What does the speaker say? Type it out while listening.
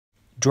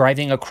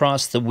driving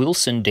across the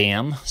Wilson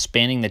Dam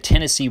spanning the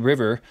Tennessee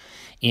River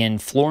in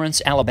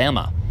Florence,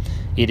 Alabama.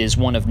 It is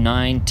one of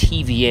 9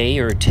 TVA,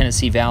 or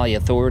Tennessee Valley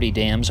Authority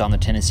dams on the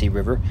Tennessee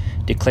River,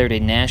 declared a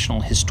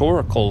National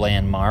Historical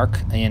Landmark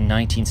in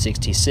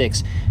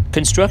 1966.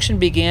 Construction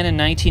began in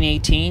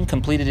 1918,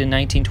 completed in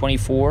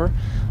 1924,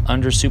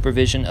 under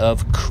supervision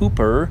of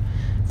Cooper.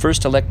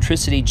 First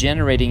electricity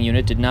generating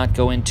unit did not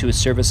go into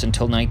service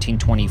until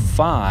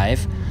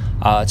 1925.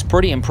 It's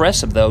pretty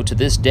impressive, though, to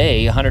this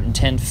day.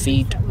 110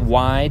 feet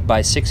wide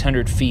by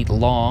 600 feet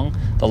long.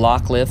 The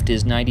lock lift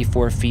is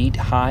 94 feet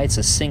high. It's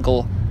a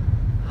single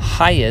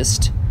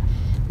highest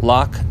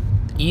lock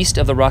east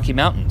of the Rocky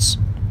Mountains.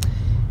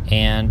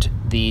 And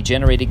the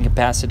generating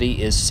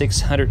capacity is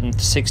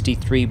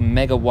 663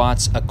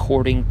 megawatts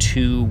according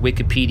to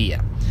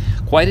Wikipedia.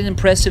 Quite an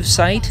impressive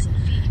site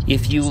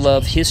if you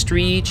love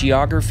history,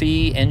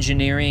 geography,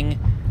 engineering,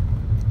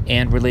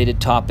 and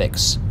related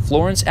topics.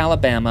 Florence,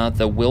 Alabama,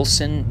 the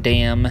Wilson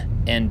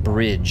Dam and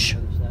Bridge.